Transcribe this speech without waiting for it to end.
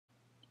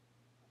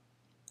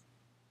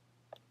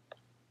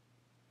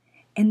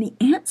And the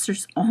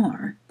answers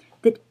are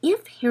that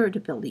if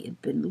heritability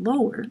had been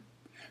lower,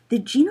 the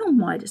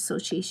genome-wide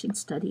association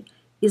study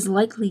is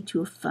likely to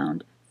have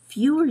found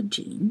fewer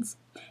genes,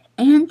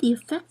 and the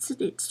effects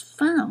that it's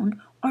found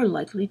are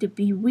likely to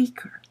be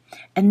weaker.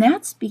 And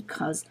that's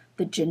because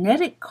the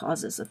genetic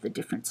causes of the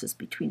differences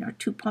between our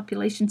two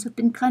populations have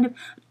been kind of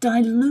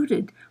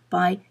diluted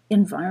by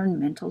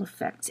environmental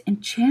effects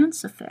and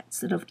chance effects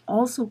that have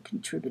also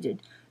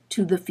contributed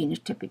to the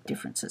phenotypic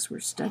differences we're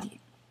studying.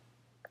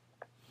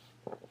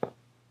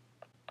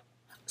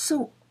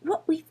 So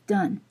what we've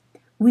done,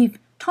 we've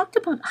talked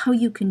about how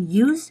you can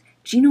use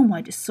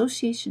genome-wide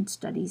association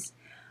studies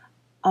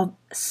of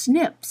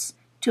SNPs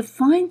to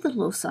find the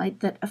loci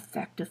that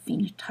affect a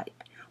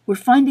phenotype. We're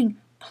finding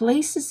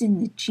places in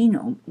the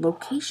genome,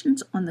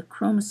 locations on the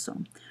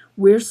chromosome,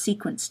 where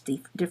sequence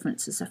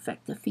differences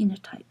affect the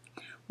phenotype.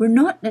 We're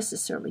not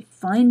necessarily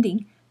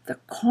finding the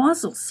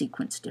causal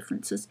sequence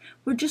differences,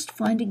 we're just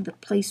finding the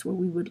place where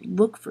we would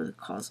look for the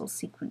causal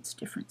sequence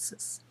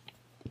differences.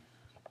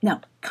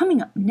 Now,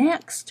 coming up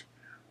next,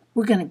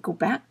 we're going to go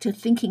back to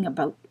thinking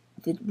about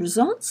the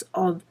results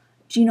of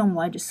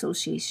genome-wide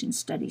association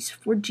studies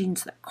for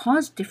genes that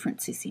cause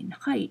differences in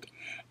height,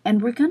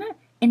 and we're going to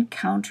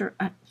encounter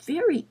a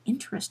very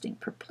interesting,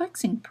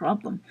 perplexing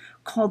problem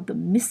called the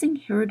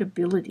missing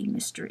heritability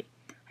mystery.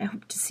 I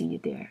hope to see you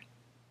there.